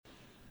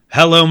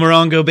Hello,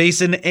 Morongo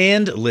Basin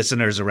and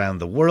listeners around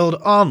the world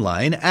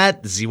online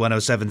at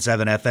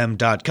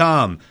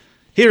Z107.7fm.com.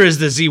 Here is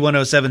the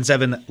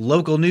Z107.7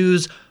 local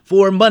news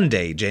for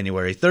Monday,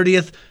 January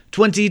 30th,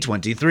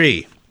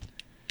 2023.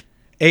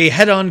 A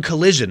head-on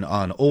collision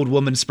on Old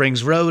Woman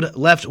Springs Road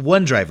left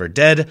one driver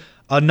dead,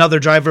 another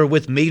driver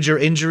with major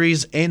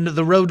injuries, and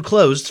the road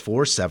closed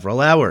for several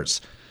hours.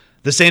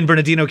 The San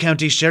Bernardino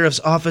County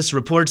Sheriff's Office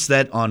reports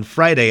that on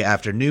Friday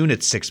afternoon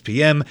at 6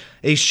 p.m.,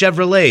 a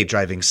Chevrolet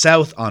driving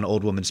south on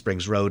Old Woman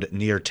Springs Road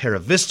near Terra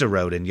Vista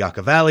Road in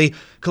Yucca Valley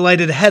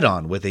collided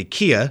head-on with a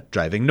Kia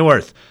driving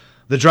north.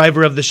 The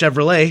driver of the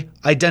Chevrolet,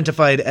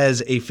 identified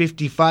as a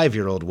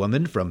 55-year-old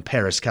woman from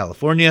Paris,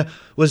 California,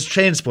 was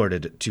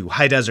transported to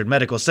High Desert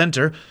Medical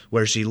Center,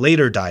 where she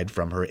later died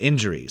from her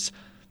injuries.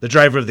 The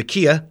driver of the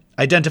Kia,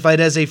 identified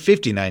as a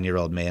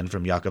 59-year-old man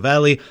from Yucca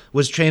Valley,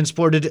 was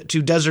transported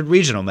to Desert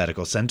Regional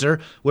Medical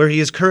Center, where he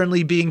is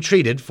currently being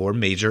treated for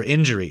major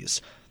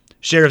injuries.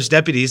 Sheriff's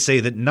deputies say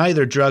that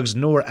neither drugs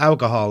nor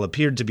alcohol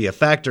appeared to be a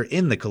factor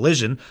in the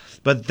collision,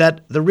 but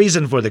that the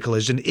reason for the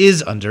collision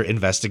is under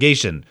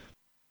investigation.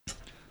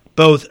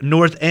 Both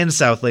north and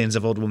south lanes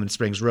of Old Woman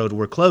Springs Road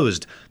were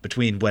closed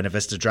between Buena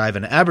Vista Drive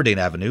and Aberdeen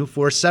Avenue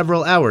for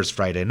several hours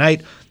Friday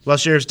night, while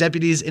sheriff's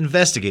deputies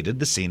investigated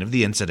the scene of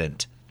the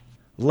incident.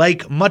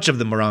 Like much of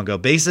the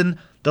Morongo Basin,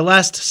 the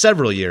last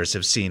several years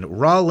have seen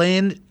raw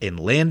land in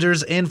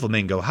Landers and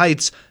Flamingo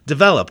Heights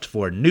developed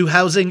for new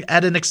housing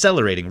at an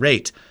accelerating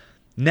rate.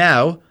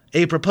 Now,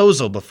 a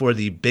proposal before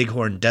the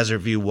Bighorn Desert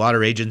View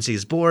Water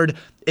Agency's board,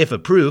 if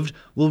approved,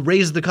 will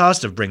raise the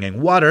cost of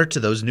bringing water to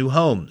those new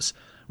homes.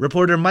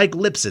 Reporter Mike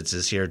Lipsitz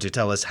is here to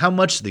tell us how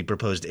much the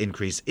proposed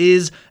increase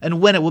is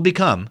and when it will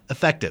become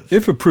effective.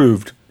 If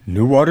approved,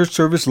 new water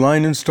service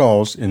line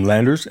installs in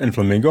Landers and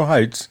Flamingo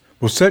Heights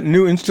will set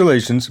new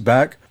installations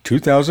back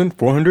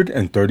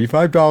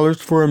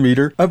 $2,435 for a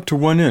meter up to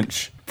 1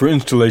 inch. For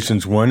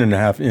installations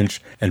 1.5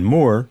 inch and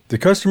more, the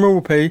customer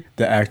will pay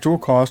the actual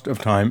cost of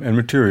time and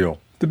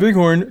material. The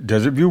Bighorn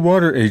Desert View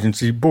Water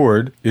Agency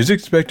Board is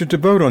expected to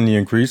vote on the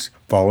increase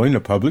following a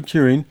public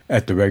hearing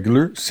at the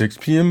regular 6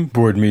 p.m.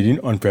 board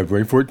meeting on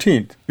February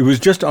 14th. It was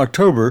just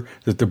October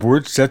that the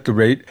board set the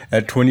rate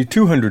at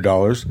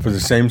 $2,200 for the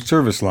same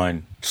service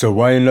line. So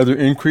why another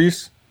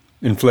increase?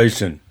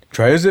 Inflation.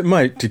 Try as it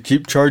might to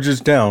keep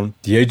charges down,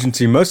 the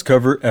agency must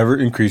cover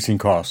ever-increasing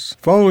costs.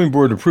 Following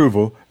board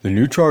approval, the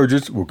new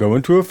charges will go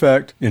into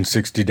effect in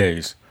 60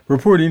 days.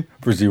 Reporting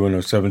for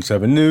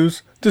Z107.7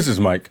 News, this is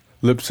Mike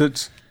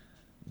Lipsitz.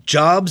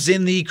 Jobs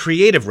in the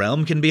creative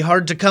realm can be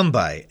hard to come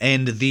by,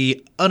 and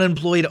the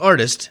unemployed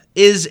artist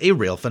is a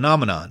real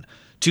phenomenon.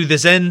 To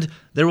this end,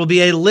 there will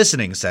be a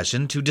listening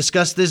session to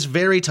discuss this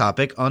very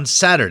topic on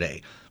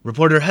Saturday.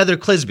 Reporter Heather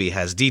Clisby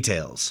has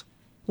details.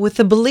 With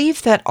the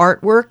belief that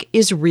artwork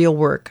is real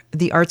work,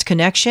 the Arts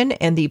Connection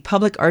and the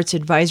Public Arts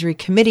Advisory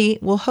Committee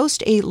will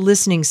host a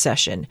listening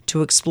session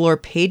to explore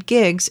paid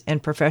gigs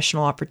and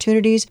professional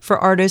opportunities for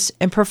artists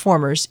and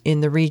performers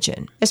in the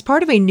region. As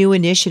part of a new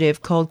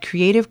initiative called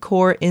Creative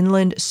Core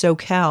Inland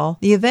SoCal,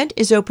 the event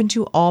is open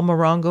to all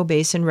Morongo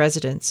Basin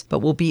residents, but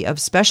will be of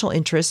special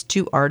interest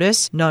to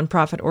artists,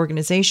 nonprofit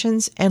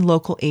organizations, and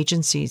local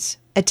agencies.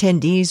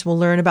 Attendees will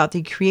learn about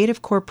the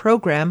Creative Core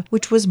program,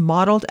 which was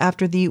modeled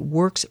after the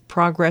Works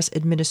Progress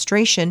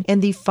Administration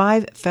and the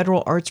 5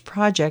 federal arts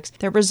projects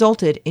that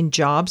resulted in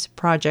jobs,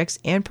 projects,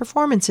 and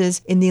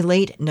performances in the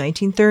late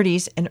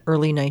 1930s and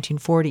early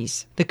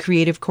 1940s. The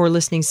Creative Core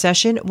listening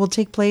session will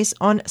take place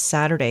on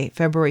Saturday,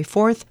 February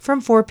 4th from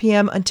 4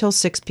 p.m. until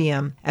 6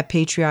 p.m. at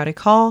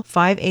Patriotic Hall,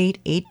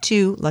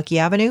 5882 Lucky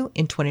Avenue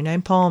in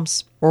 29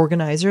 Palms.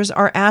 Organizers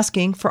are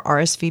asking for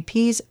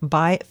RSVPs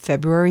by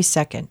February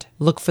 2nd.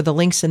 Look for the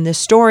links in this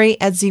story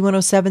at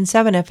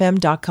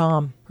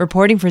Z107.7fm.com.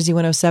 Reporting for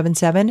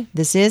Z107.7,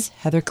 this is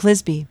Heather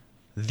Clisby.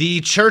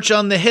 The Church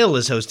on the Hill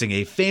is hosting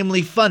a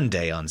Family Fun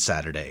Day on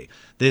Saturday.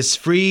 This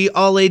free,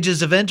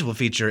 all-ages event will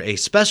feature a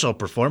special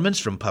performance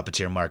from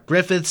puppeteer Mark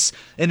Griffiths,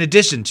 in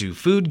addition to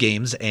food,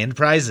 games, and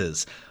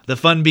prizes. The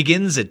fun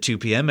begins at 2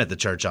 p.m. at the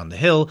Church on the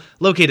Hill,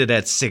 located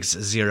at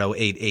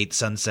 6088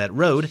 Sunset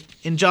Road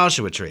in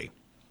Joshua Tree.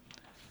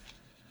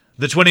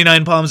 The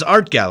 29 Palms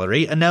Art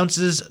Gallery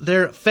announces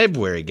their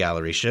February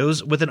gallery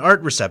shows with an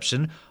art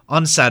reception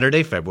on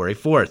Saturday, February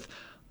 4th.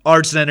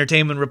 Arts and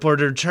entertainment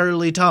reporter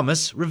Charlie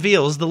Thomas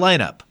reveals the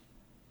lineup.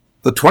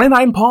 The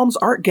 29 Palms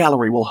Art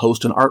Gallery will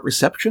host an art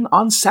reception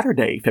on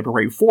Saturday,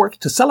 February 4th,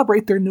 to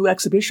celebrate their new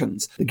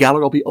exhibitions. The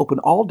gallery will be open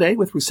all day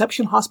with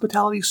reception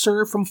hospitality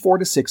served from 4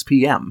 to 6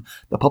 p.m.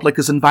 The public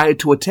is invited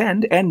to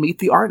attend and meet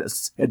the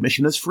artists.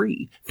 Admission is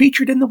free.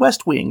 Featured in the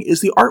West Wing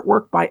is the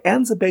artwork by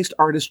Anza-based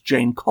artist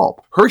Jane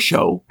Culp. Her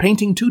show,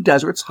 Painting Two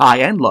Deserts, High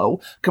and Low,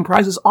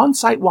 comprises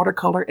on-site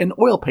watercolor and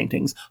oil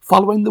paintings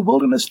following the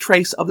wilderness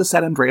trace of the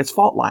San Andreas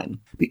Fault Line.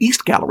 The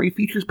East Gallery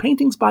features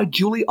paintings by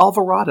Julie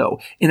Alvarado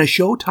in a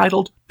show titled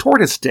titled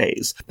Tortoise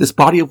Days. This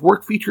body of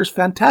work features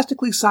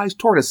fantastically sized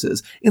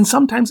tortoises in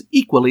sometimes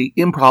equally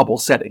improbable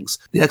settings.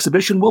 The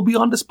exhibition will be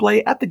on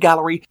display at the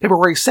gallery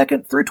February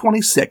 2nd through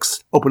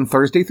 26th, open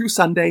Thursday through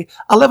Sunday,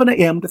 11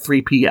 a.m. to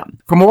 3 p.m.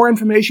 For more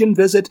information,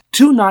 visit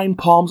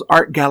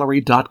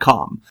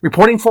 29palmsartgallery.com.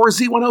 Reporting for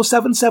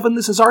Z107.7,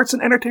 this is Arts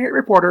and Entertainment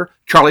reporter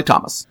Charlie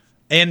Thomas.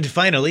 And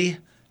finally,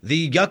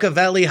 the Yucca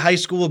Valley High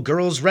School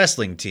girls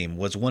wrestling team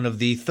was one of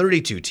the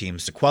 32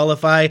 teams to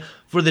qualify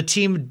for the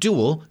Team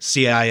Duel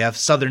CIF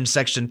Southern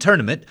Section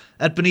Tournament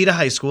at Bonita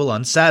High School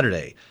on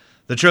Saturday.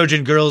 The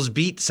Trojan girls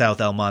beat South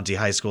El Monte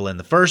High School in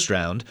the first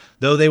round,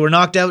 though they were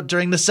knocked out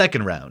during the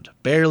second round,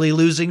 barely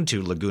losing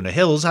to Laguna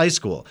Hills High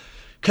School.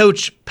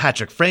 Coach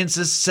Patrick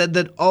Francis said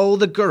that all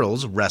the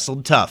girls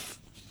wrestled tough.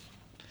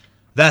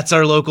 That's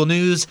our local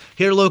news.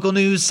 Hear local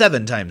news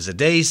 7 times a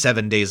day,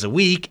 7 days a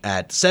week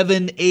at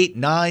 7, 8,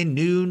 9,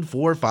 noon,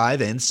 4,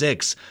 5, and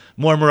 6.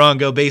 More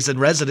Morongo Basin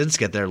residents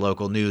get their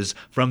local news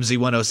from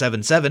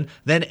Z107.7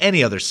 than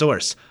any other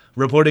source.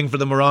 Reporting for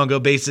the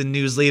Morongo Basin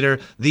News Leader,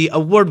 the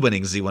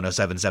award-winning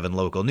Z107.7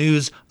 local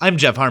news, I'm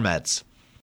Jeff Harmetz.